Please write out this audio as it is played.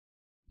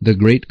The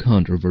Great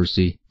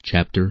Controversy,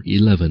 Chapter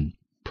 11.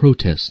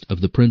 Protest of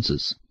the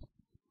Princes.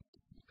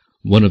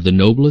 One of the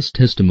noblest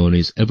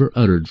testimonies ever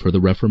uttered for the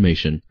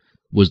Reformation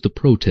was the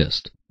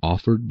protest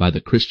offered by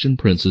the Christian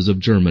princes of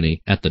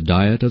Germany at the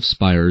Diet of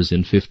Spires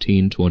in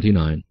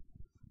 1529.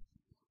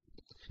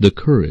 The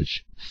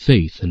courage,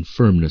 faith, and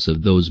firmness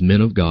of those men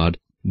of God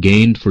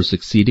gained for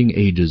succeeding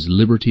ages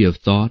liberty of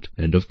thought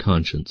and of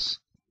conscience.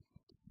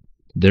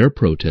 Their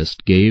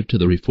protest gave to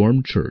the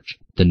Reformed Church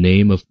the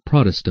name of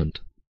Protestant.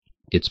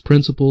 Its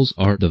principles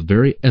are the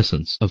very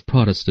essence of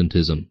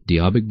Protestantism.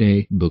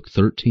 D'Aubigné, Book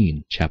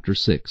 13, Chapter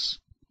 6.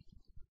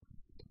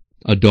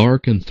 A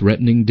dark and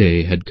threatening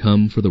day had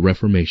come for the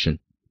Reformation.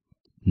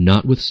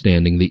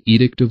 Notwithstanding the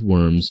Edict of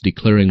Worms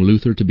declaring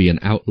Luther to be an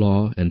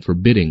outlaw and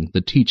forbidding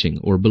the teaching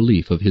or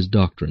belief of his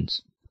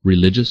doctrines,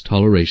 religious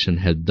toleration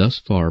had thus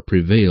far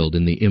prevailed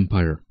in the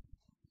empire.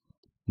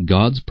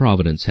 God's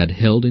providence had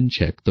held in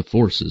check the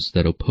forces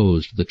that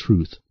opposed the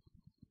truth.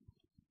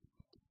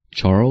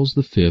 Charles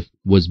V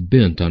was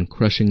bent on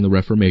crushing the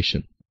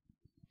Reformation,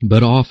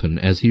 but often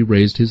as he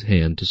raised his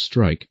hand to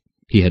strike,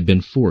 he had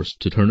been forced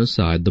to turn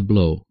aside the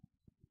blow.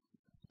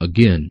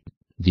 Again,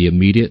 the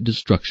immediate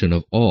destruction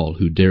of all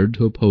who dared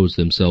to oppose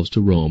themselves to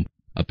Rome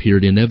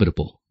appeared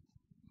inevitable.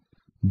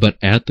 But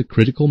at the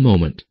critical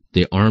moment,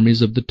 the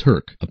armies of the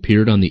Turk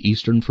appeared on the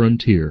eastern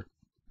frontier,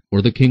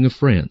 or the King of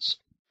France,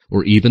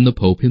 or even the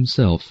Pope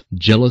himself,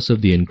 jealous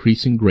of the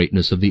increasing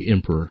greatness of the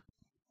Emperor,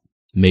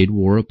 made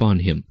war upon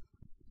him.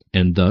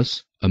 And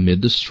thus,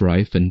 amid the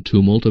strife and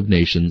tumult of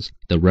nations,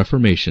 the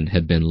Reformation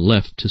had been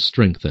left to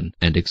strengthen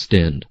and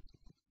extend.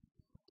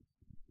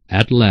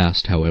 At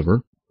last,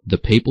 however, the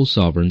papal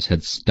sovereigns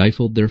had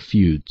stifled their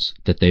feuds,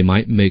 that they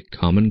might make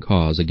common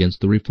cause against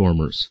the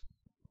Reformers.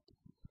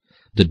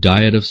 The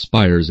Diet of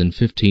Spires in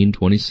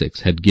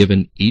 1526 had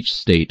given each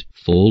state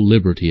full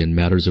liberty in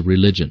matters of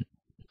religion,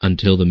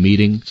 until the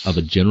meeting of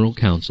a general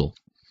council.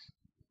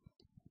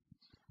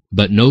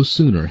 But no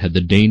sooner had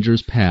the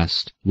dangers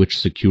passed which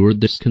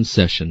secured this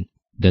concession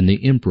than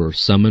the emperor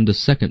summoned a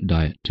second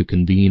diet to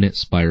convene at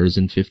Spires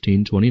in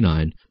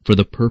 1529 for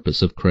the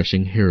purpose of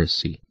crushing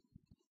heresy.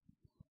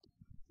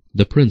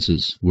 The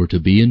princes were to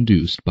be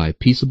induced by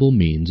peaceable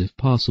means, if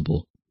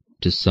possible,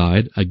 to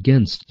side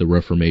against the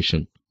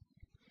Reformation.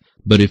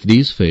 But if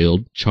these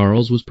failed,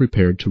 Charles was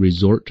prepared to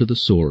resort to the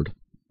sword.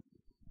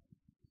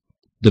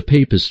 The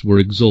papists were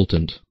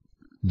exultant.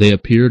 They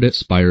appeared at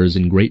Spires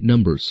in great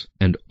numbers,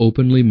 and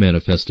openly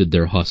manifested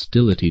their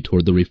hostility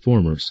toward the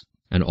Reformers,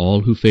 and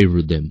all who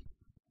favored them.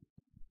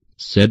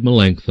 Said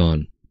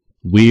Melanchthon,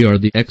 "We are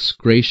the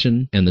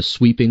execration and the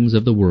sweepings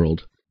of the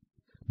world,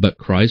 but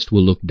Christ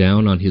will look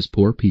down on his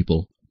poor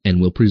people,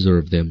 and will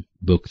preserve them."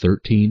 Book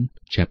 13,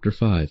 Chapter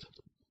 5.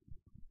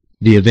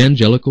 The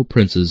evangelical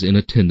princes in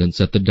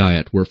attendance at the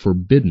Diet were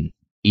forbidden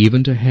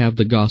even to have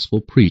the gospel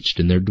preached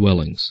in their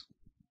dwellings.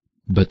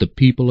 But the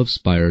people of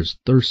Spires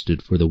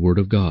thirsted for the Word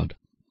of God,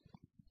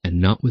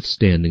 and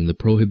notwithstanding the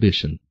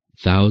prohibition,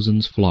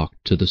 thousands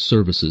flocked to the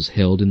services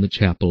held in the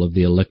chapel of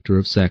the Elector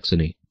of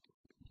Saxony.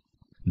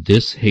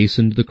 This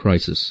hastened the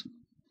crisis.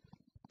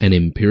 An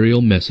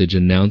imperial message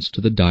announced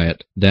to the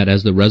Diet that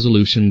as the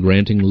resolution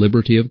granting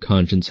liberty of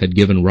conscience had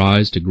given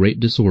rise to great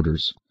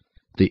disorders,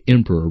 the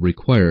emperor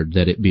required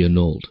that it be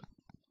annulled.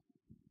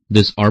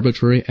 This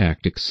arbitrary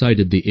act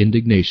excited the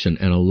indignation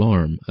and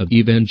alarm of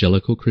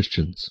evangelical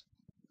Christians.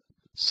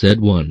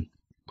 Said one,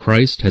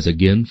 "Christ has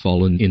again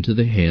fallen into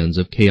the hands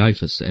of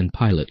Caiaphas and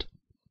Pilate."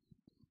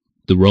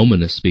 The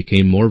Romanists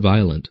became more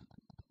violent.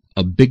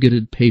 A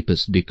bigoted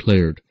papist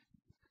declared,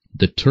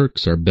 "The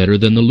Turks are better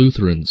than the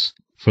Lutherans,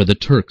 for the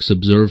Turks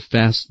observe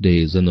fast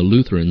days and the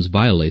Lutherans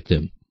violate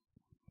them.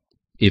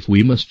 If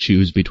we must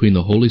choose between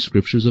the Holy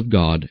Scriptures of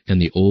God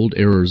and the old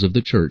errors of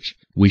the Church,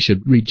 we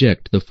should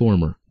reject the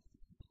former."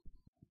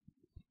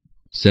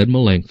 Said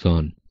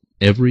Melanchthon,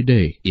 "Every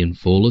day, in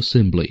full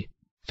assembly,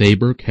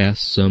 Faber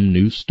casts some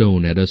new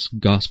stone at us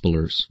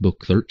Gospelers."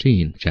 Book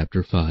 13,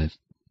 Chapter 5.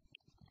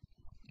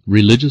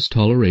 Religious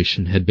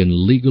toleration had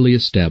been legally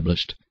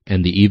established,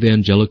 and the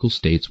evangelical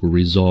states were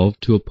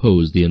resolved to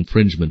oppose the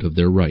infringement of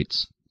their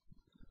rights.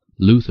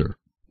 Luther,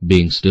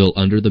 being still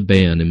under the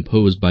ban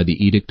imposed by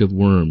the Edict of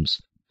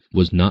Worms,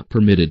 was not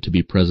permitted to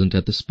be present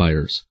at the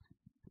Spires,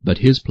 but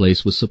his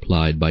place was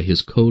supplied by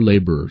his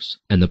co-laborers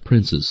and the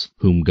princes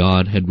whom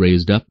God had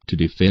raised up to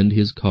defend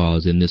his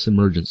cause in this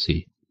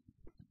emergency.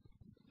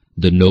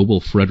 The noble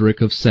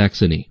Frederick of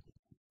Saxony,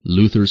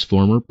 Luther's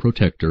former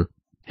protector,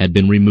 had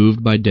been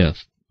removed by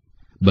death,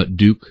 but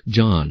Duke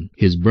John,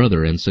 his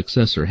brother and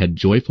successor, had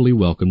joyfully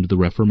welcomed the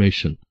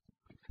Reformation,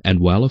 and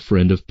while a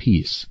friend of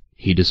peace,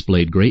 he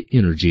displayed great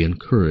energy and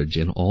courage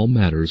in all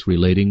matters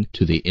relating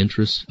to the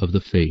interests of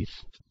the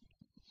faith.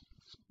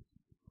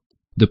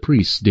 The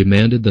priests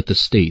demanded that the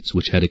states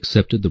which had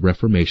accepted the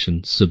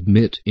Reformation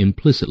submit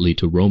implicitly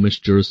to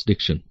Romish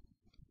jurisdiction.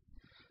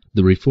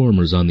 The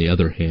Reformers, on the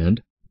other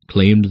hand,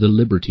 claimed the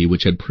liberty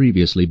which had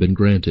previously been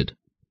granted.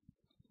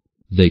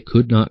 They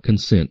could not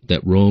consent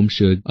that Rome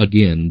should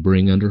again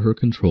bring under her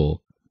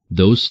control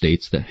those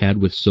states that had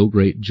with so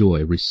great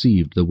joy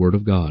received the Word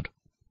of God.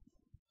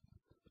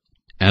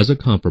 As a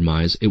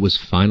compromise, it was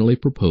finally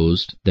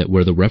proposed that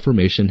where the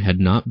Reformation had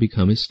not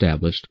become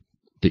established,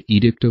 the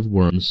Edict of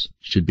Worms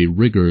should be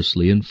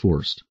rigorously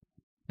enforced,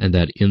 and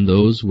that in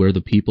those where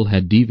the people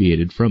had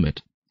deviated from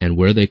it, and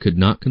where they could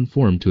not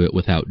conform to it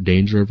without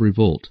danger of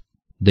revolt,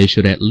 they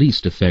should at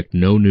least effect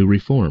no new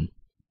reform.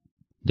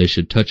 They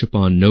should touch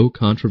upon no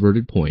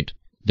controverted point.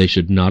 They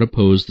should not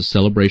oppose the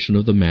celebration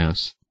of the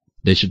Mass.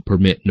 They should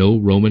permit no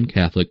Roman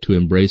Catholic to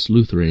embrace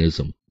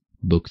Lutheranism.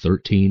 Book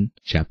 13,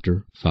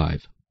 Chapter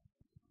 5.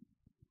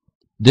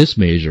 This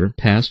measure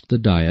passed the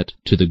Diet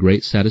to the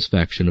great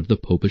satisfaction of the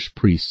Popish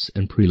priests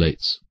and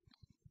prelates.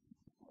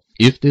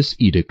 If this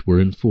edict were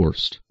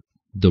enforced,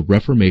 the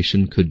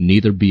Reformation could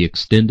neither be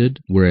extended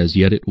where as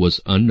yet it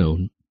was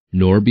unknown,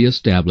 nor be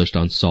established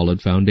on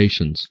solid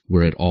foundations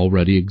where it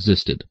already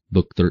existed.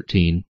 Book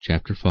 13,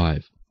 Chapter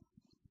 5.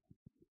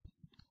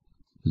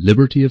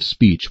 Liberty of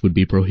speech would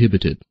be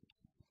prohibited.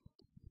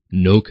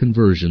 No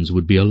conversions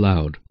would be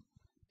allowed,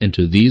 and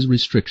to these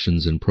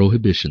restrictions and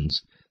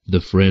prohibitions the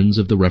friends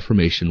of the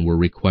Reformation were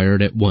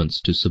required at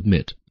once to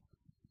submit.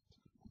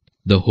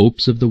 The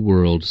hopes of the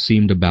world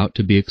seemed about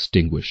to be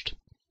extinguished.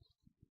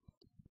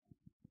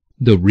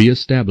 The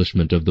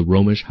re-establishment of the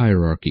Romish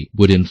hierarchy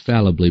would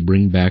infallibly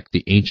bring back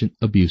the ancient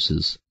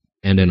abuses,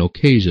 and an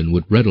occasion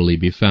would readily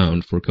be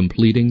found for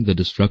completing the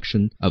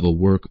destruction of a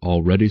work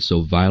already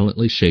so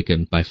violently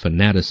shaken by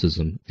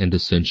fanaticism and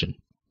dissension.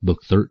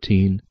 Book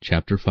 13,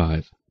 Chapter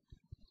 5.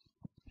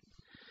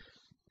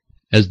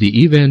 As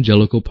the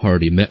evangelical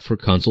party met for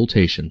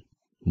consultation,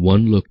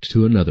 one looked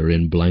to another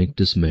in blank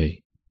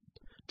dismay.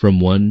 From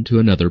one to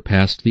another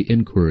passed the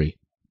inquiry,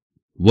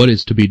 "What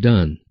is to be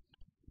done?"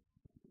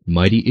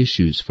 Mighty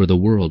issues for the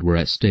world were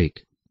at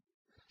stake.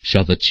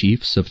 Shall the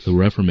chiefs of the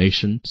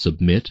Reformation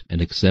submit and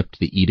accept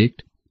the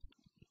edict?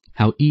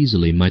 How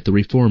easily might the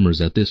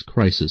reformers at this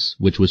crisis,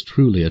 which was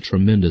truly a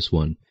tremendous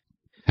one,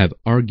 have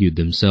argued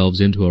themselves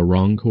into a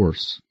wrong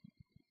course.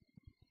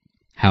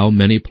 How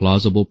many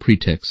plausible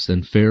pretexts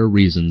and fair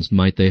reasons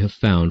might they have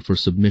found for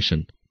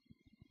submission.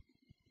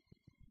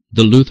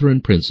 The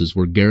Lutheran princes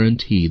were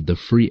guaranteed the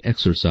free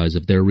exercise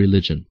of their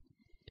religion.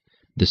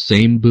 The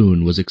same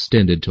boon was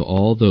extended to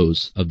all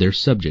those of their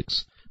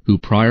subjects who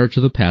prior to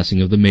the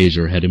passing of the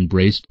measure had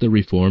embraced the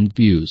Reformed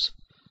views.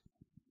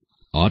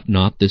 Ought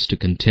not this to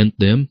content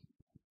them?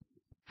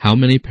 How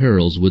many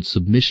perils would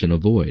submission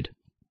avoid?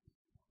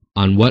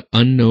 On what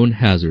unknown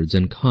hazards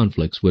and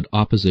conflicts would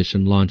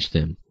opposition launch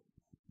them?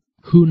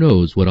 Who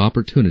knows what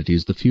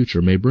opportunities the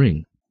future may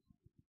bring?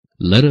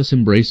 Let us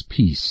embrace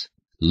peace.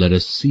 Let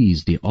us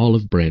seize the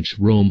olive branch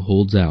Rome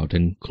holds out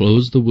and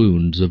close the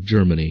wounds of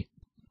Germany.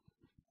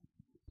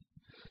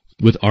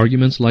 With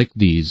arguments like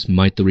these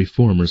might the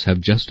reformers have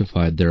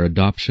justified their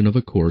adoption of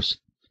a course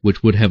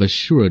which would have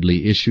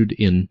assuredly issued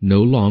in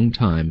no long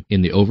time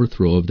in the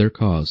overthrow of their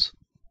cause.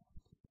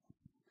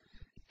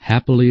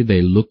 Happily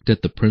they looked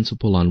at the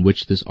principle on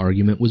which this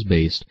argument was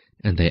based,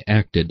 and they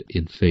acted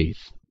in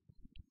faith.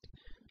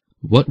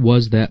 What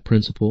was that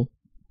principle?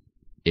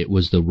 It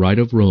was the right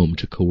of Rome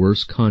to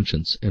coerce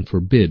conscience and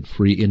forbid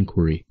free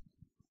inquiry.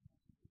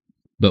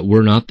 But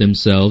were not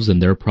themselves and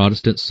their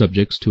Protestant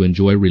subjects to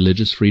enjoy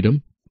religious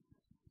freedom?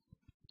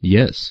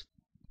 Yes,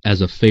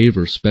 as a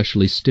favor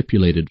specially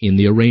stipulated in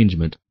the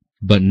arrangement,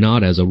 but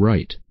not as a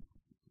right.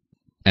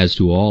 As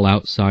to all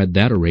outside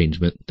that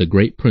arrangement, the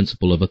great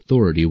principle of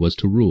authority was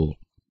to rule.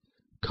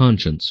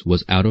 Conscience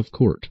was out of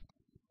court.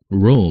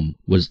 Rome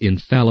was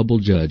infallible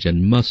judge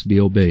and must be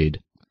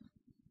obeyed.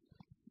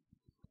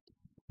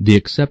 The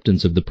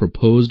acceptance of the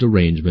proposed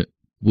arrangement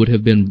would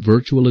have been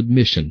virtual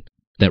admission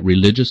that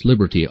religious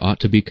liberty ought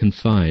to be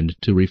confined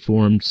to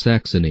Reformed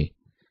Saxony,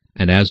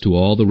 and as to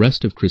all the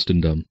rest of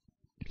Christendom,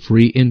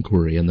 free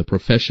inquiry and the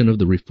profession of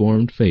the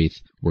Reformed faith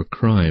were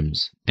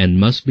crimes, and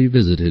must be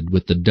visited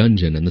with the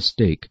dungeon and the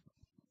stake.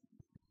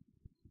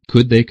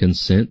 Could they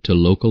consent to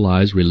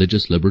localize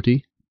religious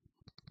liberty?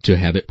 To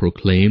have it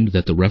proclaimed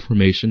that the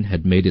Reformation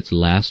had made its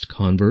last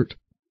convert,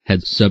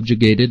 had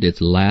subjugated its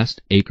last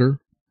acre,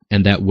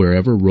 and that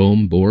wherever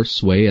Rome bore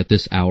sway at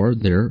this hour,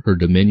 there her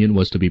dominion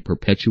was to be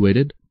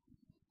perpetuated?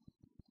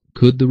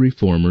 Could the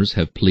reformers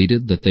have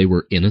pleaded that they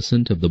were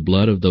innocent of the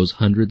blood of those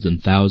hundreds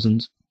and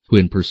thousands who,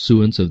 in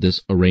pursuance of this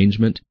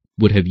arrangement,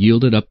 would have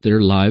yielded up their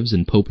lives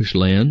in popish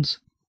lands?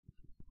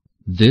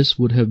 This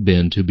would have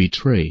been to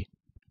betray,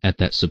 at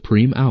that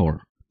supreme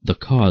hour, the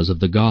cause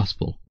of the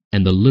gospel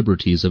and the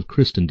liberties of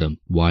Christendom.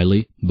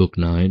 Wiley, Book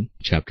 9,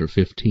 Chapter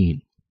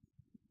 15.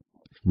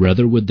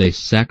 Rather would they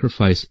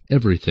sacrifice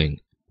everything,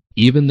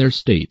 even their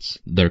states,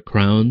 their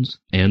crowns,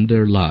 and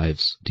their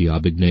lives.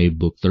 D'Aubigné,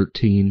 Book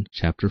 13,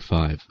 Chapter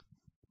 5.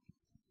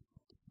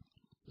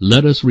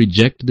 Let us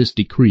reject this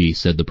decree,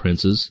 said the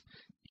princes.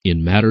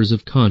 In matters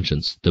of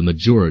conscience the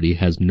majority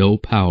has no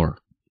power.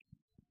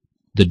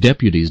 The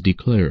deputies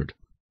declared,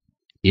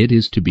 "It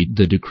is to be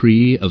the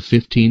decree of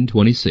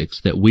 1526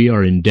 that we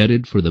are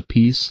indebted for the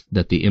peace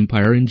that the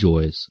empire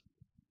enjoys.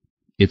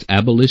 Its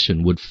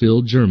abolition would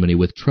fill Germany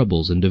with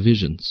troubles and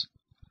divisions.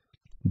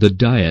 The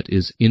Diet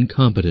is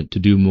incompetent to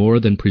do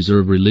more than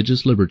preserve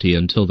religious liberty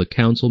until the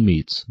Council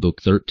meets.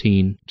 Book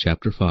 13,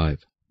 Chapter 5.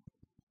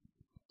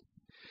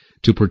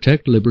 To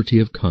protect liberty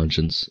of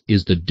conscience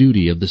is the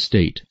duty of the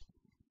state,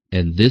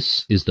 and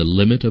this is the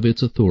limit of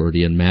its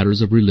authority in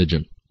matters of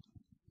religion.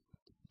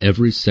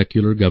 Every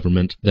secular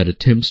government that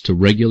attempts to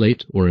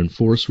regulate or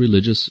enforce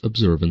religious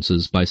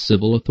observances by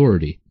civil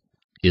authority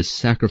is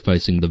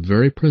sacrificing the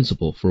very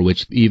principle for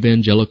which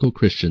evangelical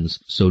Christians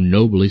so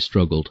nobly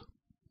struggled.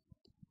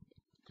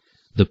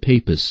 The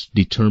Papists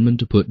determined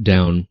to put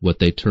down what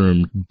they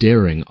termed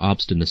daring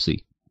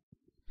obstinacy.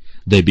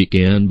 They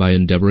began by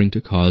endeavoring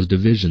to cause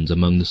divisions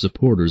among the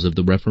supporters of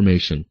the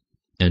Reformation,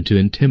 and to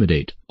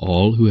intimidate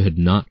all who had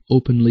not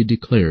openly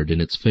declared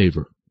in its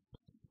favor.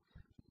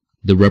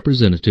 The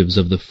representatives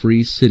of the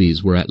free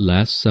cities were at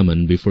last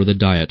summoned before the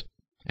Diet,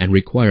 and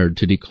required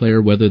to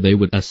declare whether they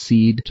would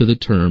accede to the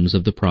terms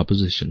of the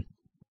proposition.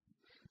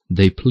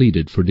 They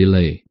pleaded for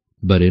delay,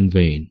 but in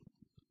vain.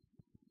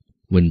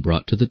 When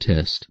brought to the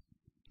test,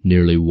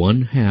 nearly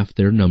one-half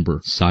their number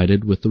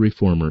sided with the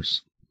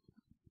Reformers.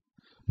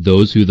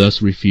 Those who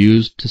thus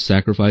refused to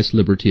sacrifice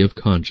liberty of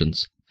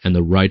conscience and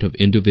the right of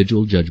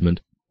individual judgment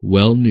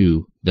well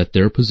knew that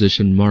their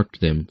position marked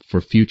them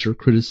for future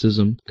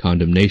criticism,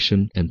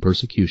 condemnation, and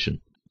persecution.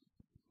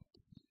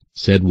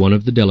 Said one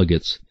of the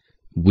delegates,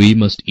 "We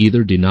must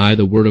either deny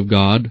the Word of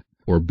God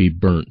or be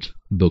burnt."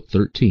 Book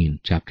 13,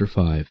 Chapter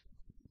 5.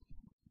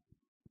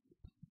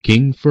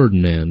 King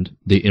Ferdinand,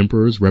 the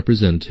Emperor's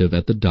representative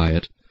at the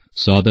Diet,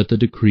 saw that the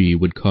decree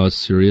would cause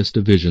serious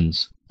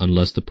divisions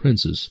unless the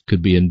princes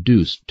could be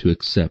induced to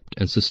accept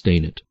and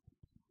sustain it.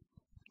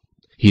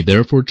 He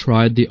therefore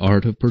tried the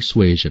art of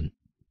persuasion,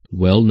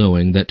 well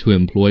knowing that to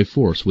employ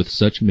force with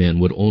such men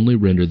would only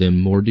render them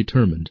more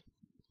determined.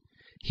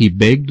 He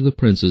begged the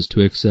princes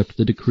to accept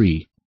the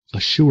decree,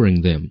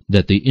 assuring them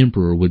that the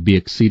emperor would be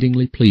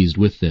exceedingly pleased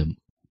with them.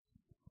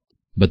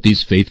 But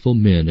these faithful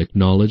men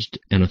acknowledged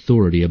an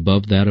authority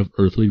above that of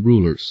earthly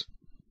rulers,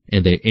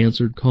 and they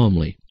answered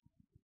calmly,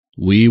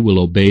 "We will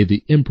obey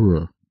the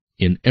emperor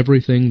in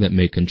everything that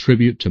may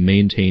contribute to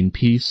maintain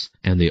peace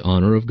and the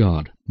honor of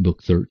God."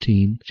 Book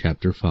 13,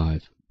 Chapter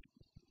 5.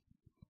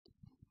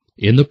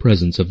 In the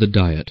presence of the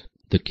Diet,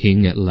 the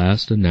king at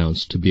last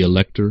announced to the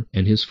elector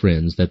and his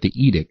friends that the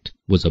edict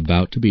was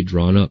about to be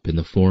drawn up in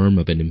the form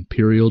of an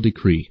imperial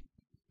decree,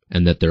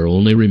 and that their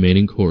only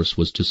remaining course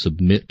was to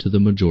submit to the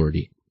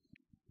majority.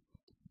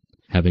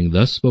 Having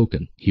thus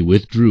spoken, he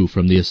withdrew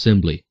from the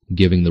assembly,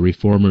 giving the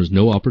Reformers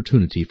no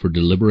opportunity for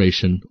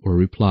deliberation or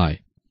reply.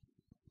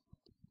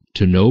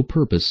 To no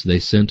purpose they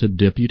sent a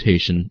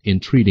deputation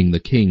entreating the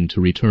king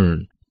to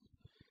return.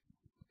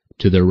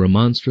 To their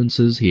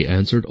remonstrances he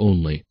answered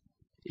only,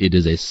 "It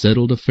is a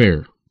settled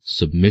affair.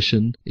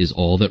 Submission is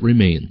all that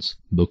remains."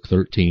 Book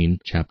 13,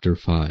 Chapter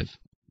 5.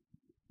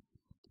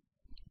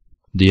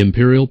 The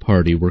imperial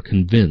party were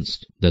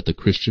convinced that the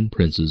Christian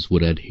princes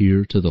would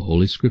adhere to the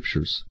Holy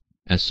Scriptures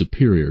as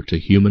superior to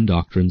human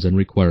doctrines and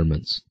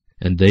requirements,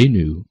 and they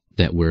knew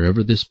that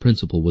wherever this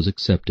principle was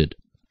accepted,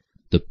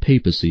 the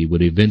papacy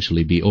would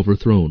eventually be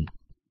overthrown.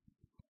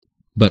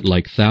 But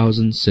like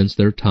thousands since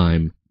their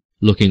time,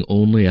 looking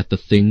only at the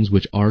things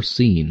which are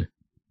seen,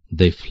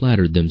 they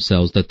flattered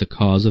themselves that the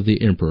cause of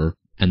the emperor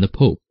and the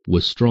pope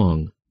was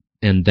strong,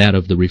 and that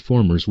of the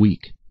reformers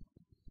weak.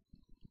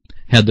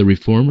 Had the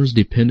reformers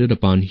depended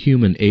upon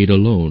human aid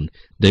alone,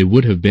 they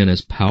would have been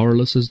as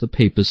powerless as the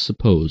papists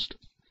supposed.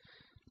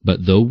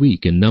 But though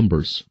weak in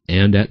numbers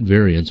and at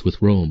variance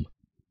with Rome,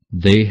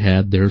 they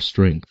had their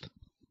strength.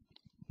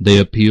 They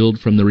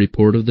appealed from the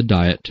report of the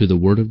Diet to the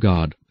Word of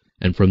God,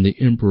 and from the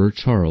Emperor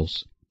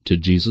Charles to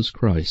Jesus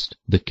Christ,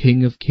 the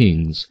King of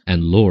Kings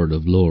and Lord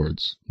of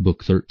Lords.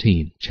 Book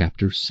 13,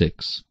 Chapter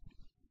 6.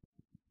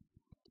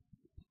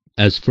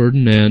 As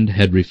Ferdinand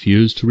had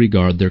refused to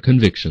regard their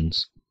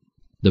convictions,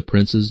 the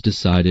princes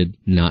decided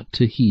not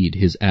to heed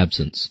his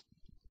absence,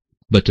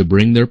 but to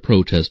bring their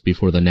protest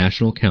before the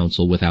National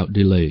Council without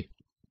delay.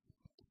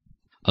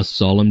 A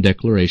solemn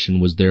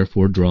declaration was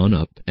therefore drawn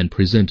up and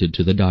presented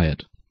to the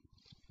Diet.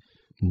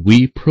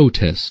 "We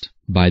protest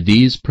by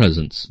these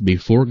presents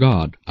before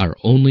God, our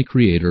only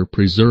Creator,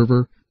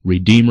 Preserver,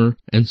 Redeemer,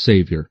 and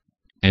Savior,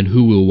 and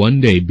who will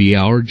one day be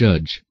our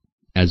Judge,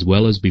 as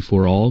well as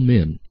before all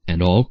men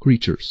and all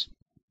creatures,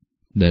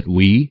 that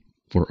we,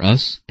 for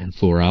us and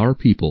for our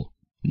people,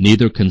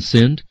 neither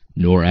consent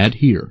nor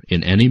adhere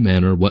in any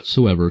manner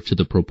whatsoever to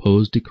the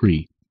proposed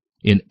decree,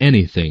 in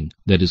anything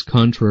that is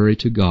contrary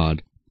to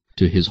God,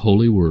 to His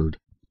holy word,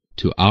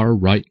 to our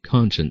right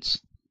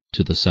conscience,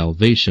 to the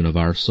salvation of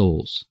our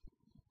souls."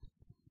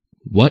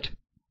 What?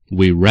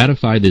 We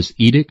ratify this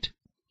edict?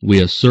 We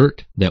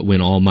assert that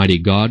when Almighty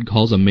God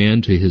calls a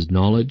man to His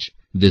knowledge,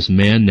 this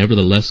man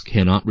nevertheless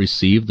cannot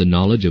receive the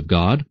knowledge of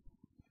God?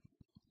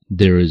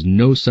 There is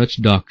no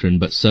such doctrine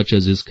but such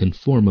as is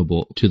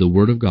conformable to the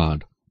Word of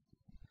God.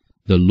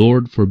 The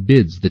Lord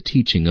forbids the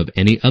teaching of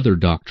any other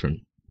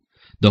doctrine.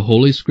 The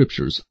Holy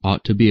Scriptures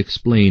ought to be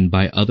explained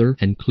by other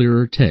and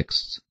clearer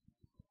texts.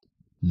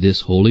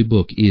 This holy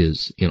book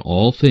is, in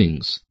all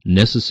things,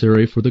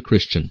 necessary for the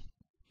Christian,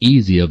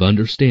 easy of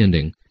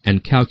understanding,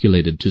 and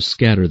calculated to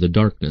scatter the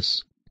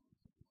darkness.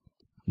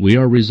 We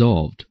are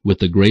resolved, with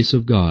the grace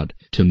of God,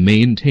 to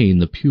maintain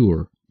the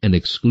pure and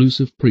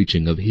exclusive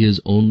preaching of His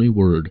only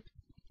Word,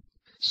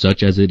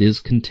 such as it is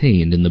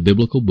contained in the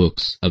biblical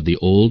books of the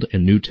Old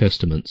and New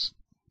Testaments,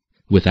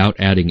 without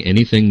adding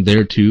anything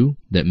thereto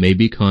that may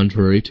be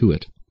contrary to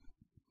it.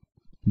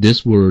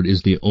 This Word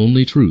is the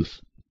only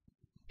truth.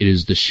 It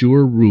is the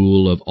sure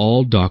rule of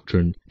all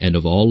doctrine and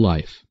of all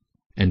life,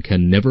 and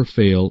can never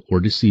fail or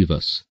deceive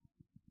us.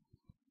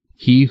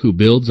 He who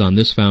builds on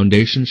this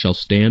foundation shall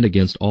stand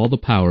against all the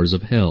powers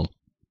of hell,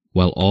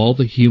 while all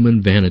the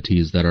human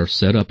vanities that are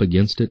set up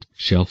against it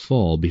shall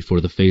fall before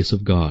the face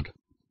of God.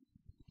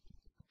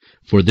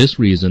 For this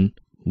reason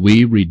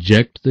we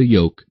reject the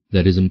yoke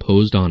that is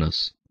imposed on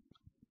us.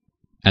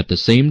 At the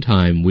same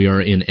time we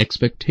are in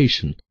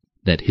expectation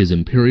that His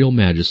Imperial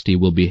Majesty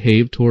will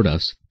behave toward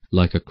us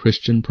like a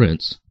Christian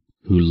prince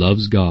who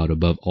loves God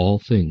above all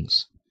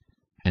things,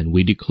 and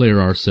we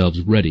declare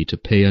ourselves ready to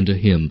pay unto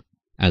Him,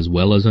 as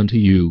well as unto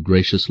you,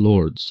 gracious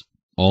lords,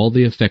 all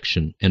the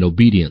affection and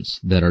obedience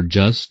that are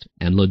just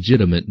and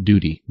legitimate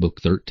duty. Book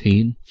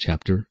 13,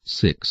 Chapter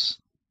 6.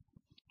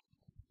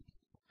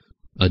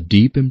 A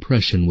deep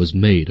impression was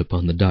made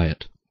upon the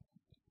Diet.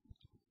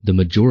 The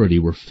majority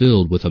were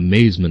filled with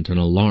amazement and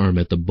alarm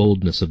at the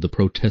boldness of the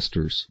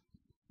protesters.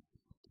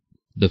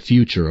 The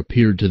future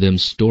appeared to them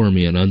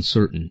stormy and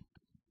uncertain.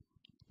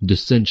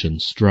 Dissension,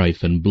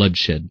 strife, and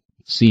bloodshed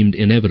seemed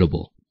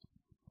inevitable.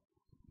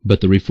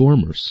 But the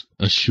reformers,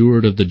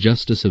 assured of the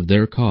justice of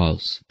their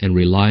cause and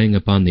relying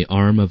upon the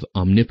arm of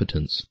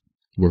omnipotence,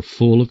 were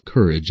full of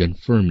courage and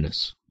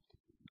firmness.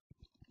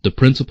 The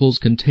principles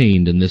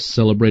contained in this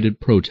celebrated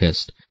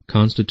protest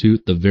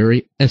constitute the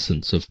very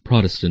essence of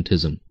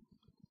Protestantism.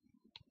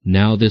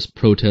 Now this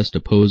protest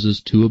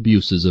opposes two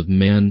abuses of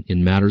man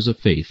in matters of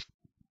faith.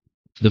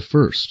 The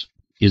first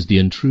is the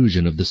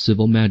intrusion of the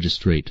civil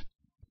magistrate,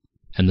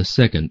 and the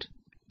second,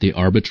 the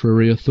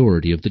arbitrary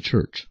authority of the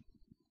Church.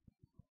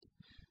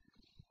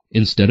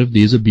 Instead of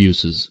these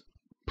abuses,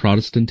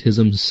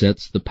 Protestantism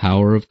sets the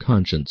power of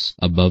conscience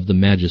above the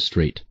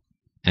magistrate,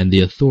 and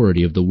the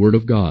authority of the Word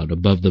of God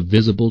above the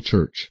visible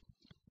Church.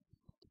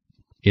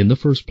 In the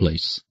first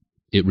place,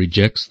 it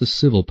rejects the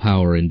civil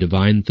power in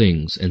divine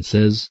things, and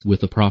says with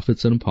the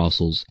prophets and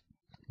apostles,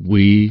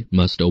 "We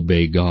must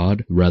obey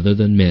God rather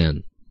than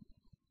man."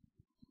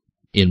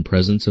 In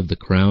presence of the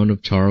crown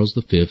of Charles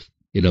V,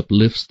 it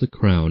uplifts the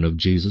crown of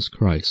Jesus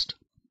Christ.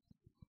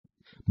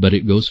 But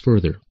it goes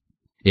further.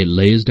 It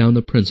lays down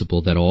the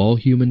principle that all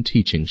human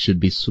teaching should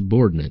be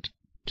subordinate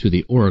to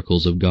the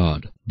oracles of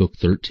God. Book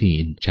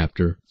 13,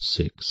 Chapter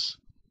 6.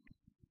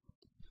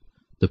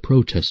 The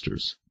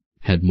protesters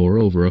had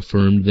moreover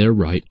affirmed their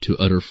right to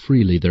utter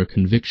freely their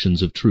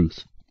convictions of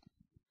truth.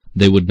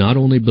 They would not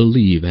only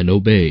believe and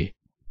obey,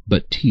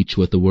 but teach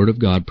what the Word of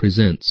God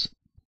presents,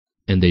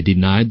 and they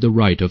denied the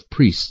right of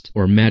priest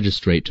or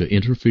magistrate to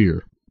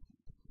interfere.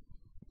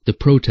 The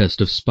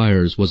protest of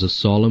Spires was a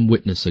solemn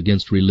witness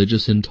against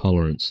religious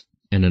intolerance,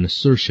 and an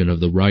assertion of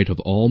the right of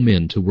all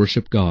men to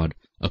worship God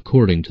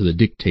according to the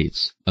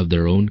dictates of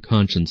their own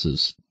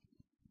consciences.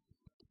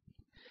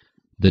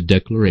 The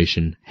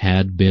declaration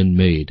had been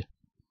made.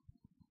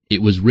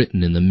 It was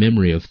written in the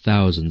memory of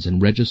thousands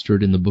and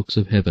registered in the books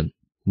of heaven,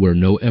 where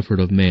no effort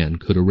of man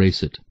could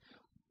erase it.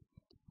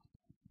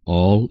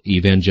 All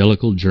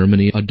evangelical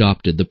Germany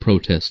adopted the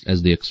protest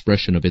as the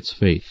expression of its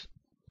faith.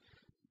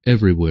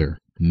 Everywhere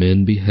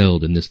men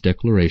beheld in this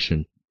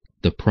declaration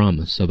the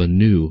promise of a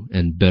new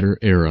and better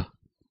era.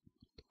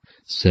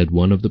 Said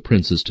one of the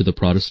princes to the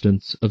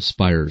Protestants of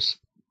Spires,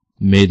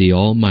 "May the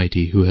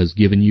Almighty, who has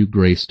given you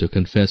grace to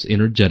confess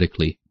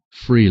energetically,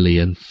 freely,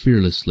 and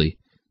fearlessly,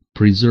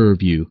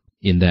 preserve you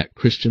in that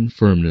Christian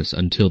firmness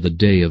until the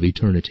day of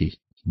eternity."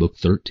 Book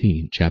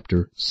 13,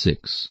 Chapter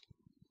 6.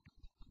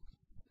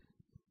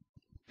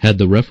 Had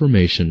the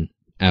Reformation,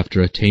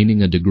 after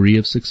attaining a degree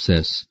of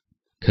success,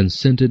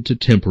 consented to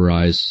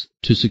temporize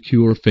to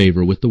secure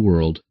favor with the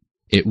world,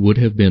 it would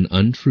have been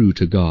untrue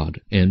to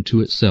God and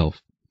to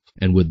itself,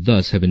 and would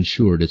thus have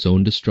ensured its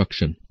own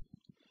destruction.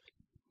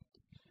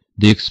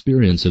 The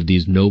experience of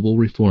these noble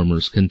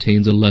reformers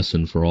contains a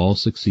lesson for all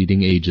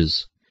succeeding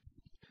ages.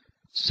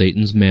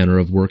 Satan's manner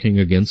of working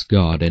against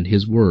God and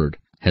His Word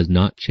has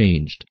not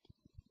changed.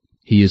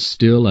 He is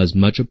still as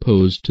much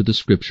opposed to the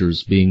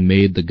Scriptures being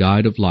made the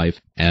guide of life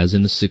as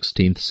in the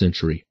 16th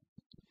century.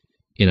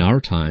 In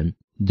our time,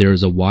 there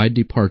is a wide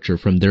departure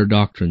from their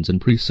doctrines and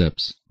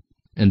precepts,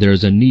 and there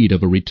is a need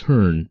of a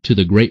return to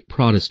the great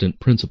Protestant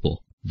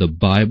principle, the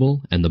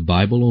Bible and the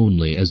Bible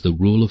only as the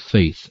rule of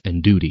faith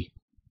and duty.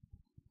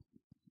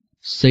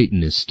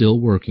 Satan is still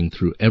working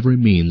through every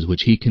means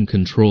which he can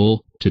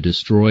control to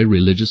destroy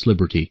religious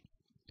liberty.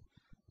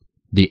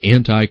 The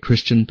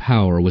anti-Christian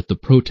power which the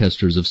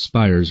protesters of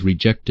Spires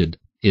rejected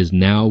is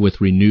now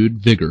with renewed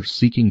vigor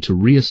seeking to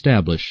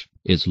re-establish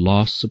its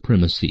lost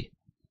supremacy.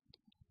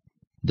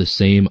 The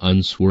same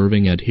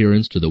unswerving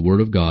adherence to the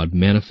Word of God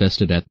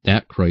manifested at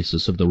that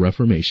crisis of the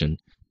Reformation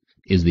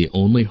is the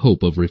only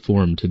hope of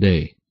reform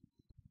today.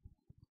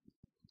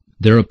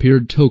 There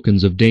appeared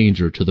tokens of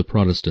danger to the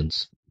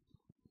Protestants.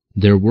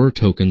 There were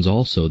tokens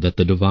also that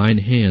the divine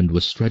hand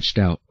was stretched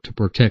out to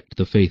protect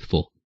the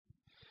faithful.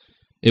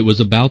 It was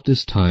about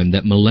this time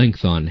that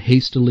Melanchthon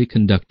hastily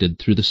conducted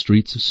through the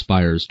streets of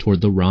Spires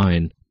toward the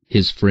Rhine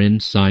his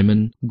friend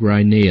Simon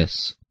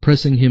Grynaeus,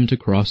 pressing him to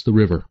cross the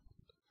river.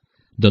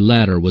 The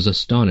latter was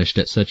astonished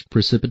at such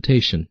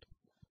precipitation.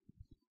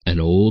 "An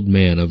old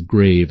man of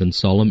grave and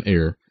solemn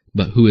air,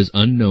 but who is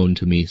unknown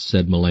to me,"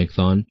 said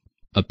Melanchthon,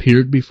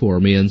 "appeared before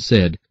me and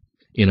said,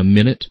 'In a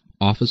minute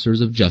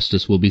officers of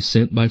justice will be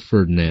sent by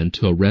Ferdinand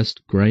to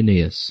arrest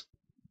Grynaeus.'"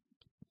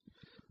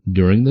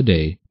 During the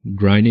day,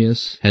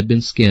 Grynaeus had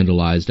been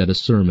scandalized at a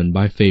sermon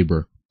by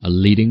Faber, a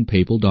leading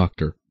papal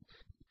doctor,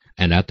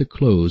 and at the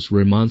close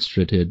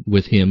remonstrated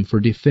with him for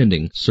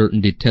defending certain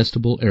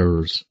detestable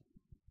errors.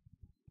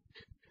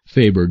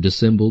 Faber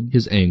dissembled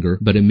his anger,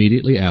 but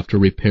immediately after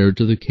repaired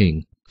to the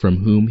king, from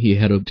whom he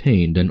had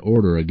obtained an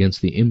order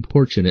against the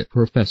importunate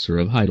professor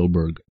of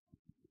Heidelberg.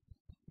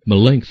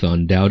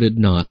 Melanchthon doubted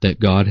not that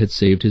God had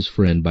saved his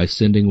friend by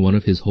sending one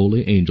of his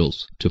holy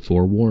angels to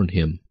forewarn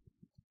him.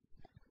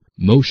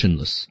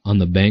 Motionless on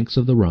the banks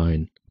of the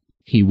Rhine,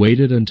 he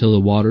waited until the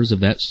waters of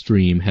that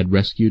stream had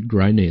rescued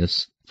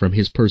Grynaeus from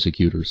his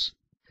persecutors.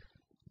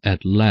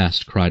 "At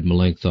last," cried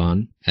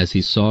Melanchthon, as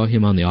he saw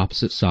him on the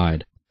opposite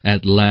side,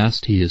 "at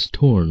last he is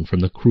torn from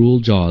the cruel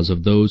jaws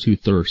of those who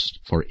thirst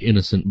for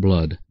innocent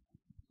blood."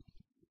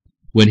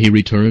 When he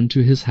returned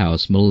to his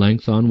house,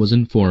 Melanchthon was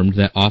informed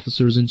that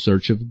officers in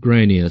search of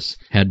Grynaeus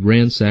had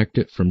ransacked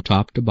it from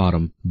top to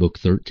bottom. Book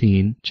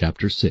 13,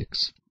 Chapter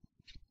 6.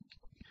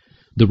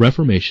 The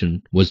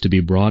Reformation was to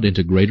be brought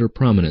into greater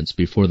prominence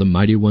before the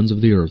mighty ones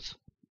of the earth.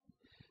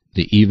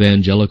 The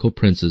evangelical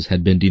princes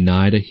had been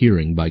denied a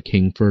hearing by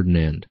King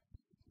Ferdinand,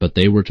 but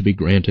they were to be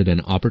granted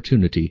an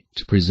opportunity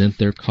to present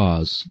their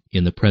cause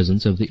in the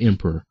presence of the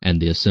emperor and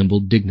the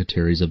assembled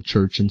dignitaries of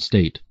church and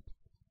state.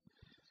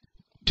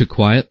 To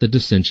quiet the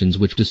dissensions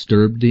which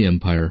disturbed the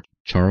empire,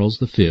 Charles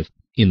V,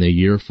 in the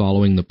year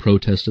following the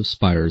protest of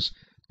Spires,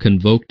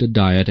 convoked a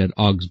diet at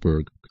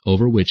Augsburg,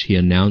 over which he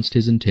announced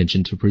his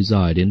intention to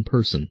preside in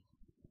person.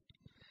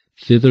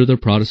 Thither the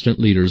Protestant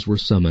leaders were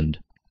summoned.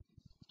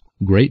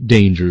 Great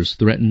dangers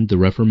threatened the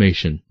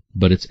Reformation,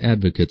 but its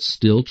advocates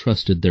still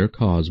trusted their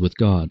cause with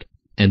God,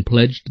 and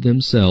pledged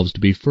themselves to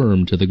be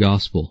firm to the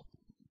gospel.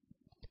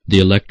 The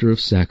Elector of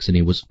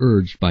Saxony was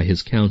urged by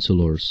his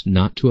councillors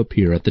not to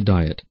appear at the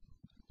diet.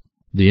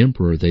 The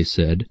emperor, they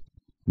said,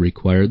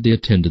 required the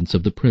attendance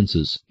of the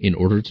princes in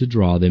order to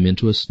draw them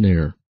into a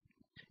snare.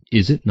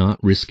 Is it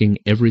not risking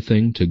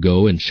everything to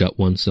go and shut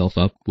oneself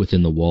up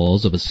within the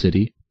walls of a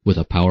city with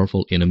a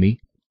powerful enemy?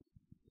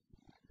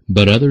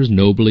 But others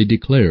nobly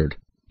declared,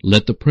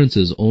 "Let the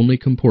princes only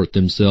comport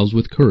themselves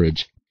with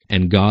courage,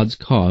 and God's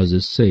cause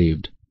is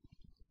saved."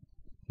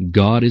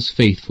 "God is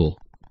faithful.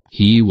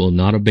 He will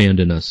not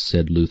abandon us,"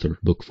 said Luther,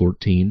 Book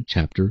 14,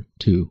 Chapter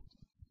 2.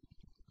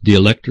 The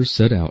Elector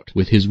set out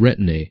with his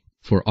retinue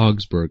for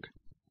Augsburg.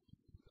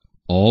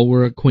 All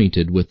were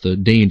acquainted with the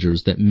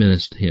dangers that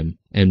menaced him,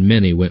 and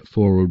many went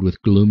forward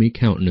with gloomy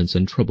countenance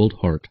and troubled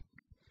heart.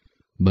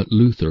 But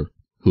Luther,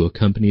 who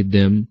accompanied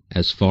them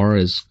as far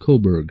as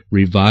Coburg,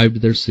 revived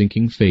their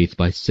sinking faith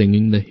by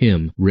singing the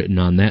hymn written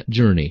on that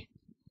journey,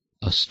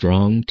 "A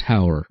strong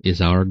tower is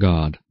our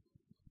God."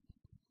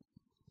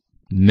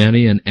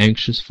 Many an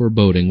anxious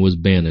foreboding was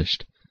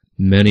banished,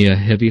 many a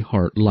heavy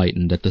heart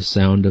lightened at the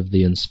sound of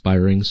the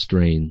inspiring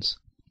strains.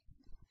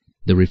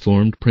 The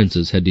Reformed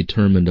princes had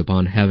determined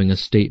upon having a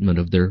statement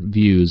of their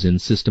views in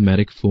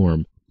systematic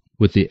form,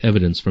 with the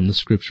evidence from the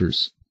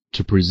Scriptures,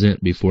 to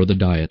present before the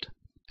Diet,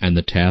 and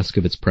the task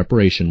of its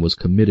preparation was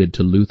committed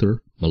to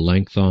Luther,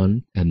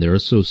 Melanchthon, and their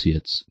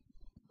associates.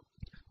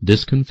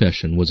 This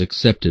confession was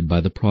accepted by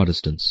the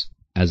Protestants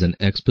as an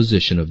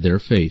exposition of their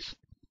faith,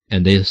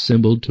 and they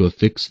assembled to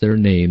affix their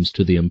names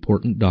to the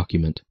important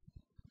document.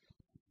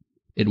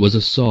 It was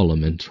a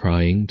solemn and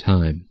trying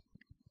time.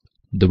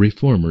 The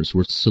Reformers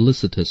were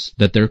solicitous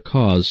that their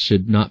cause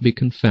should not be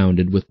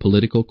confounded with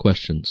political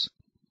questions.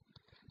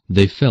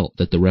 They felt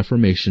that the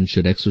Reformation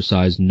should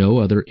exercise no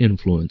other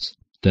influence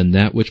than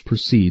that which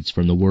proceeds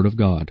from the Word of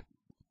God.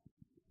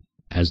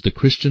 As the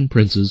Christian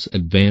princes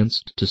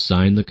advanced to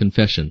sign the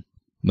confession,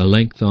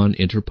 Melanchthon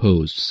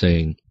interposed,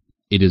 saying,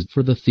 "It is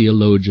for the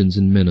theologians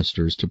and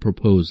ministers to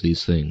propose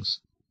these things.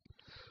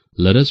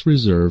 Let us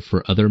reserve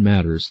for other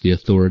matters the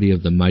authority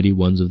of the mighty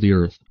ones of the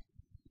earth."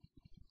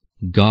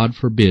 "God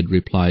forbid,"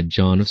 replied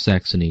John of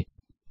Saxony,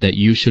 "that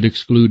you should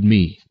exclude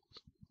me.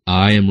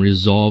 I am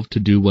resolved to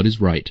do what is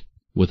right,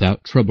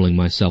 without troubling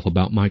myself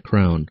about my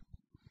crown.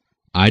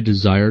 I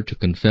desire to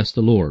confess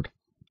the Lord.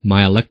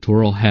 My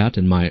electoral hat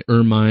and my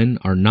ermine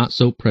are not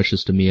so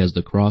precious to me as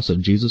the cross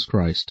of Jesus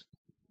Christ."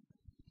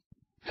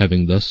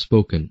 Having thus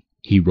spoken,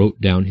 he wrote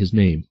down his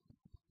name.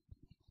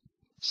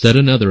 Said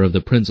another of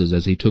the princes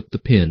as he took the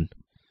pen,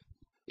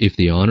 "If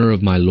the honor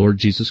of my Lord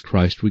Jesus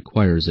Christ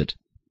requires it,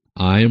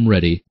 I am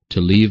ready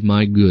to leave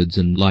my goods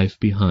and life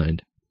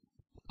behind.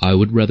 I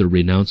would rather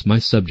renounce my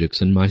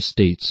subjects and my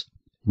states,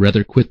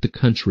 rather quit the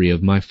country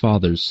of my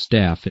fathers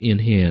staff in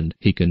hand,"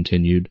 he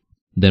continued,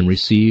 "than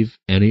receive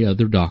any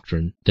other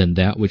doctrine than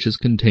that which is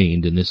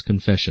contained in this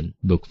confession."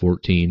 Book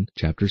 14,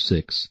 chapter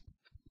 6.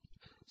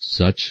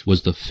 Such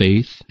was the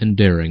faith and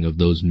daring of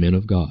those men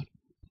of God.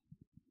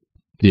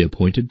 The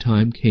appointed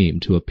time came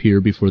to appear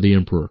before the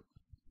emperor.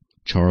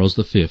 Charles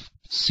V,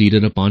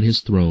 seated upon his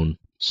throne,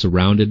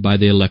 surrounded by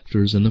the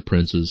electors and the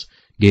princes,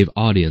 gave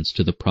audience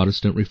to the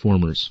Protestant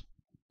reformers.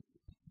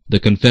 The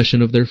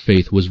confession of their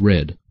faith was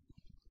read.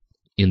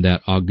 In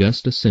that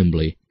august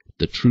assembly,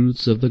 the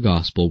truths of the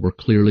gospel were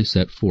clearly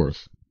set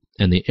forth,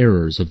 and the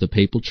errors of the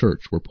papal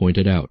church were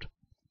pointed out.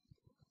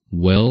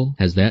 Well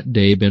has that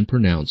day been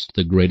pronounced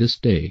the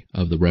greatest day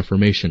of the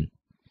Reformation,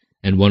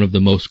 and one of the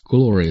most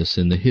glorious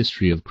in the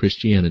history of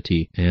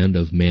Christianity and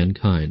of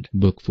mankind.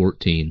 Book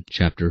 14,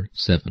 chapter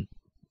 7.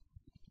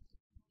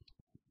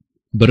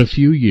 But a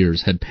few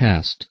years had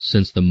passed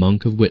since the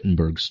monk of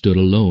Wittenberg stood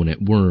alone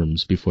at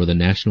Worms before the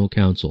National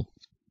Council.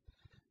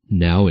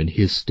 Now in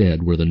his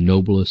stead were the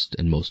noblest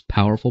and most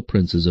powerful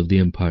princes of the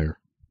empire.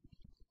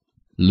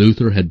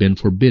 Luther had been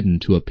forbidden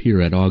to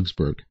appear at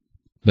Augsburg,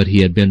 but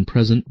he had been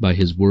present by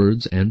his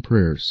words and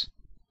prayers.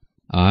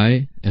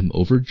 "I am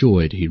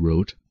overjoyed," he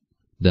wrote,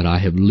 "that I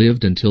have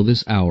lived until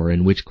this hour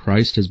in which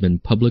Christ has been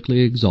publicly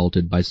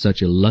exalted by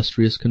such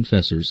illustrious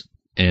confessors,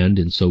 and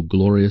in so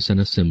glorious an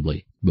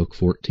assembly." Book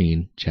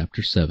 14,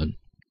 chapter 7.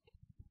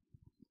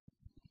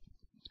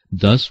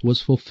 Thus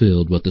was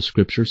fulfilled what the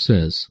Scripture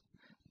says,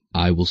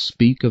 "I will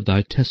speak of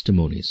thy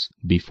testimonies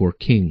before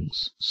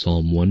kings."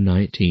 Psalm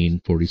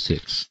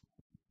 119:46.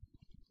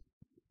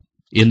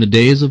 In the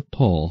days of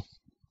Paul,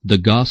 the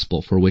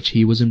gospel for which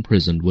he was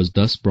imprisoned was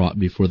thus brought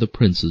before the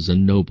princes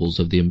and nobles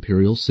of the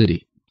imperial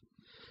city.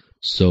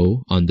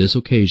 So, on this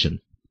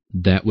occasion,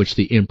 that which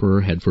the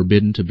emperor had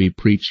forbidden to be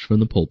preached from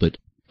the pulpit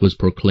was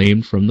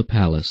proclaimed from the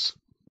palace.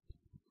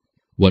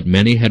 What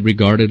many had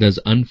regarded as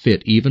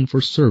unfit even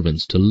for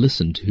servants to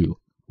listen to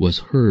was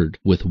heard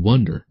with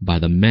wonder by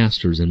the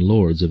masters and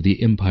lords of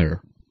the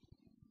empire.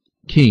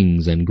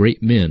 Kings and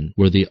great men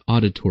were the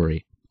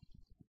auditory,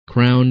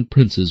 crowned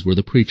princes were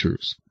the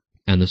preachers,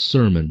 and the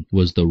sermon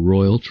was the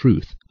royal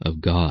truth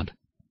of God.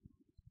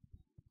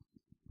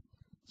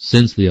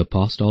 Since the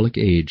apostolic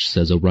age,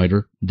 says a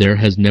writer, there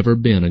has never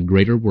been a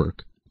greater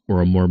work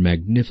or a more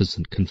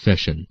magnificent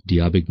confession.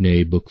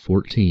 D'Aubigné, Book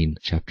 14,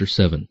 chapter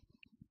 7.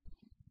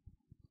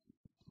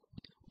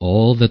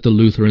 All that the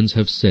Lutherans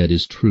have said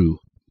is true.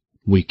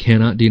 We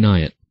cannot deny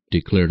it,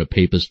 declared a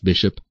papist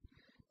bishop.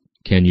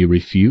 Can you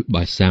refute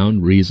by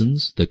sound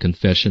reasons the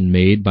confession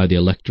made by the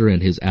Elector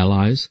and his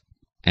allies?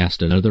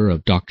 Asked another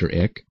of Dr.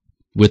 Eck.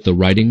 With the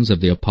writings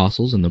of the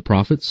apostles and the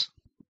prophets?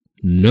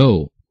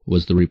 No,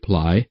 was the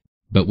reply,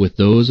 but with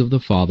those of the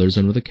fathers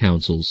and of the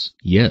councils,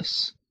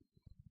 yes.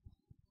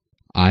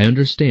 I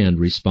understand,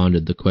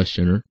 responded the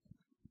questioner.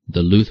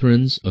 The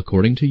Lutherans,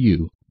 according to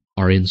you,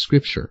 are in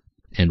Scripture,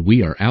 and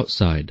we are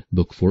outside.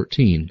 Book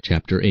 14,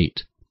 chapter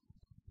 8.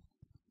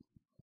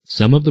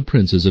 Some of the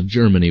princes of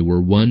Germany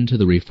were won to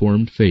the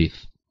Reformed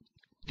faith.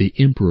 The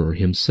emperor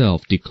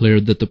himself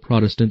declared that the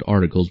Protestant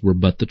articles were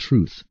but the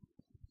truth.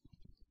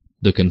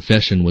 The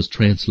confession was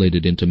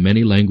translated into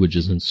many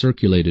languages and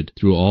circulated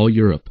through all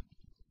Europe,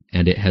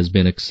 and it has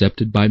been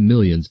accepted by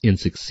millions in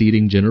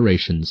succeeding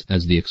generations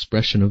as the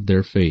expression of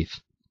their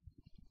faith.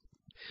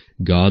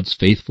 God's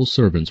faithful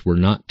servants were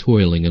not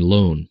toiling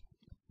alone.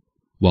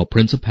 While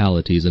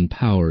principalities and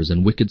powers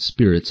and wicked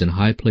spirits in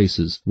high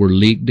places were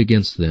leagued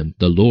against them,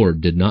 the Lord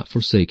did not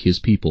forsake his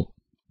people.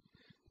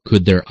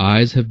 Could their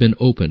eyes have been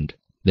opened,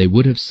 they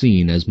would have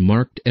seen as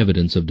marked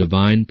evidence of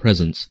divine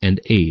presence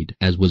and aid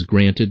as was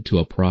granted to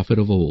a prophet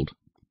of old.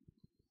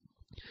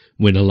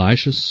 When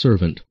Elisha's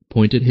servant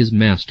pointed his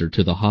master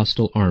to the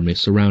hostile army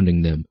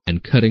surrounding them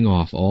and cutting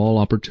off all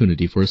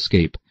opportunity for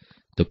escape,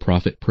 the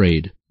prophet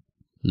prayed,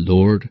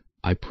 "Lord,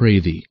 I pray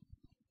thee,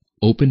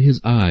 open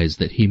his eyes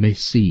that he may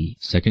see."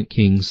 2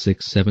 Kings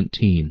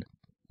 6:17.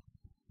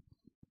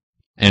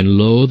 And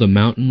lo, the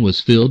mountain was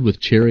filled with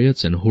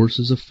chariots and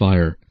horses of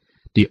fire,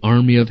 the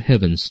army of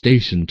heaven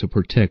stationed to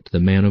protect the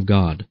man of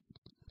God.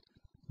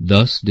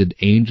 Thus did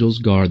angels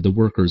guard the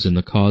workers in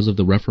the cause of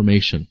the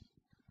Reformation.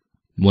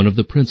 One of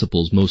the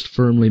principles most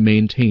firmly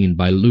maintained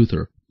by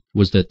Luther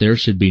was that there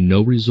should be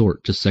no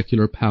resort to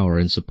secular power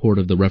in support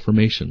of the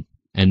Reformation,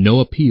 and no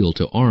appeal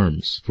to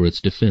arms for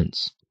its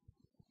defense.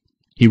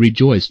 He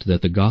rejoiced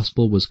that the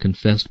gospel was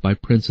confessed by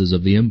princes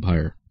of the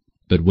empire,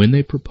 but when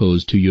they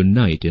proposed to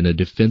unite in a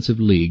defensive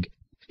league,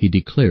 he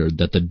declared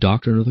that the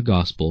doctrine of the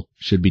gospel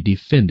should be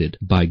defended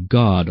by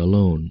God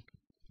alone.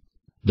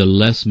 The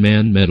less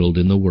man meddled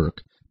in the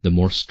work, the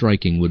more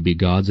striking would be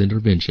God's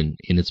intervention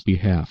in its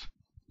behalf.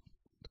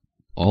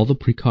 All the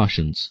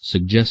precautions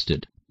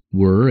suggested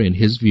were, in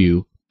his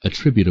view,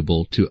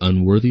 attributable to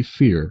unworthy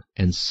fear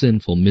and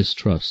sinful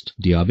mistrust.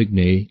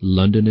 D'Aubigné,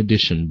 London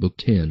edition, Book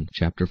 10,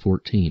 chapter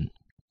 14.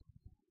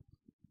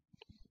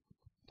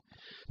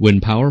 When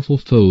powerful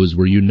foes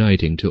were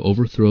uniting to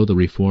overthrow the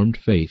Reformed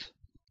faith,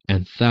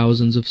 and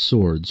thousands of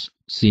swords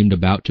seemed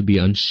about to be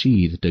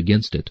unsheathed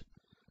against it,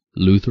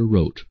 Luther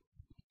wrote,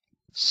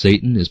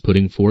 "Satan is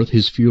putting forth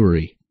his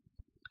fury.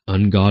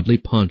 Ungodly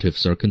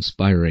pontiffs are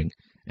conspiring,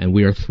 and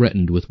we are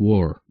threatened with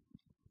war.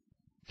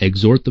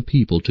 Exhort the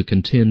people to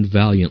contend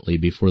valiantly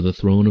before the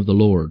throne of the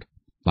Lord,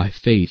 by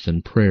faith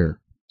and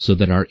prayer, so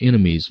that our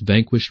enemies,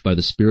 vanquished by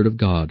the Spirit of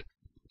God,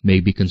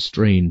 may be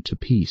constrained to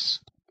peace."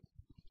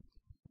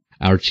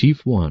 Our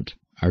chief want,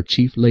 our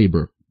chief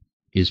labor,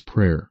 is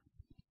prayer.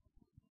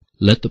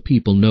 Let the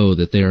people know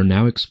that they are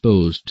now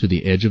exposed to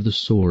the edge of the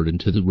sword and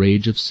to the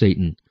rage of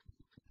Satan,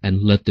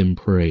 and let them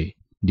pray.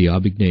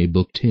 D'Aubigné,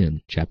 Book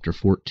 10, Chapter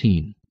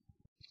 14.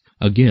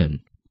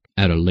 Again,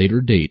 at a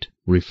later date,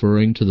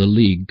 referring to the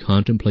league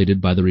contemplated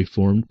by the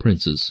Reformed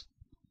princes,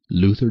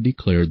 Luther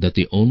declared that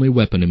the only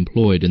weapon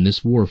employed in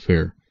this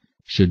warfare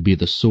should be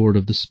the sword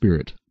of the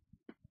Spirit.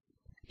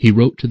 He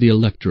wrote to the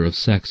Elector of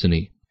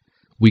Saxony,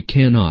 "We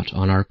cannot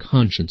on our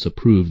conscience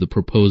approve the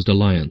proposed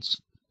alliance.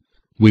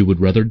 We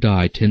would rather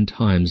die 10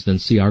 times than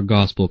see our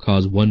gospel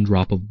cause 1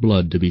 drop of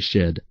blood to be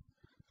shed.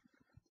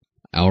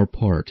 Our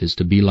part is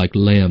to be like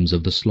lambs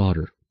of the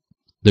slaughter.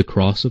 The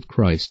cross of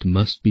Christ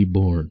must be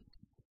borne.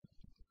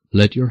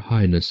 Let your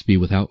Highness be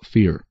without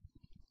fear.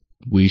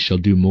 We shall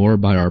do more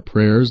by our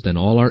prayers than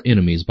all our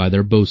enemies by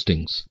their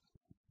boastings.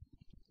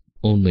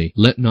 Only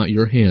let not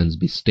your hands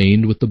be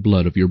stained with the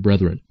blood of your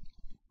brethren.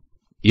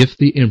 If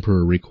the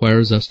Emperor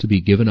requires us to be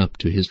given up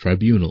to his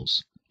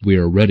tribunals, we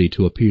are ready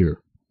to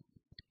appear.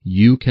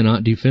 You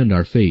cannot defend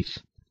our faith.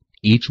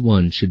 Each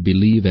one should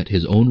believe at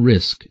his own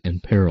risk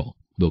and peril."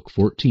 Book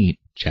 14,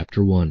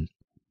 Chapter 1.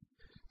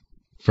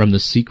 From the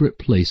secret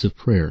place of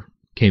prayer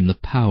came the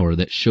power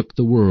that shook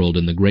the world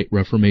in the Great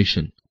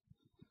Reformation.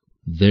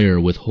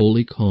 There, with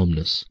holy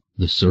calmness,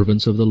 the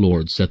servants of the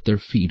Lord set their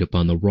feet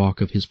upon the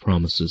rock of his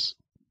promises.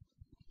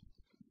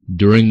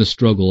 During the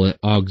struggle at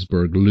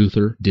Augsburg,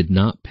 Luther did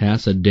not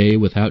pass a day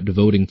without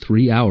devoting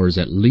 3 hours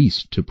at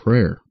least to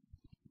prayer,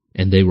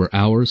 and they were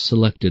hours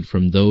selected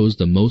from those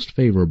the most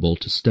favorable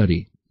to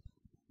study.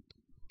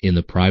 In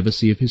the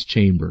privacy of his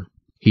chamber,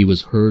 he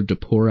was heard to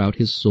pour out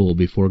his soul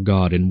before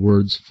God in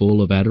words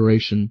full of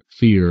adoration,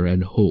 fear,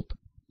 and hope,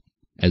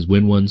 as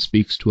when one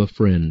speaks to a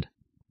friend.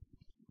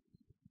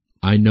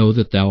 "I know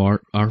that thou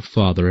art our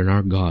Father and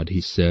our God,"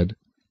 he said,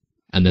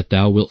 "and that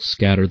thou wilt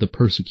scatter the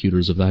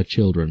persecutors of thy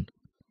children,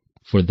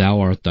 for thou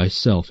art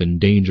thyself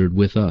endangered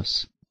with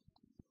us.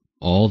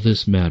 All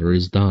this matter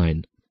is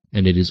thine,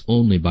 and it is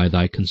only by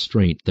thy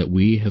constraint that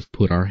we have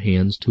put our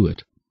hands to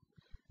it.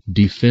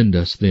 Defend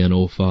us then,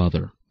 O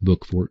Father."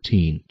 Book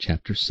 14,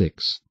 Chapter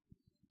 6.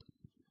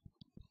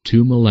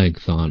 To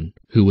Melanchthon,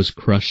 who was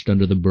crushed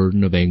under the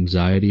burden of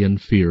anxiety and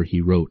fear,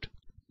 he wrote,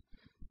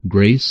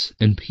 "Grace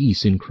and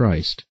peace in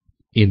Christ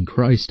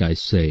I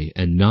say,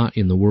 and not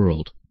in the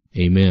world.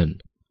 Amen.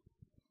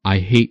 I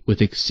hate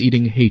with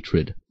exceeding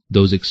hatred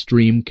those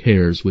extreme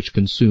cares which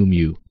consume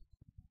you.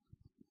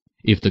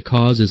 If the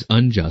cause is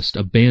unjust,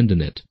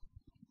 abandon it.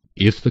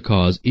 If the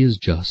cause is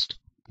just,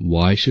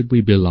 why should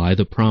we belie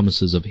the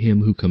promises of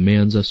him who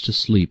commands us to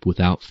sleep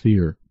without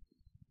fear?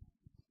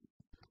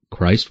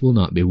 Christ will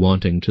not be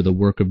wanting to the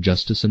work of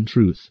justice and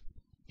truth.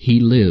 He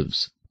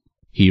lives.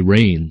 He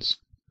reigns.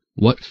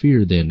 What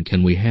fear, then,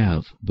 can we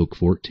have? Book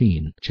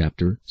 14,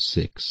 Chapter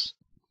 6.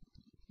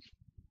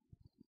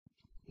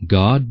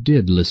 God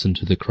did listen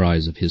to the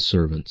cries of his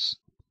servants.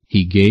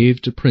 He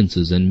gave to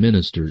princes and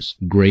ministers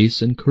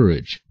grace and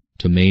courage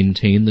to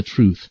maintain the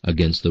truth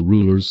against the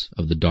rulers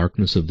of the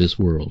darkness of this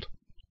world.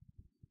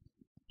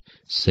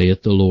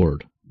 Saith the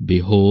Lord,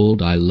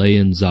 "Behold, I lay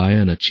in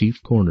Zion a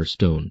chief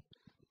cornerstone,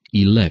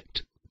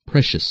 elect,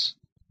 precious,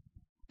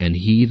 and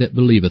he that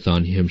believeth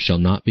on him shall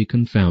not be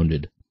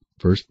confounded."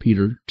 1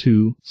 Peter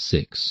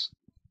 2:6.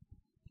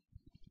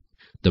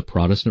 The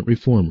Protestant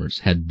reformers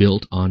had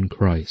built on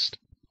Christ,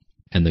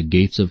 and the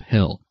gates of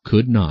hell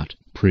could not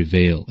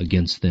prevail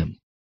against them.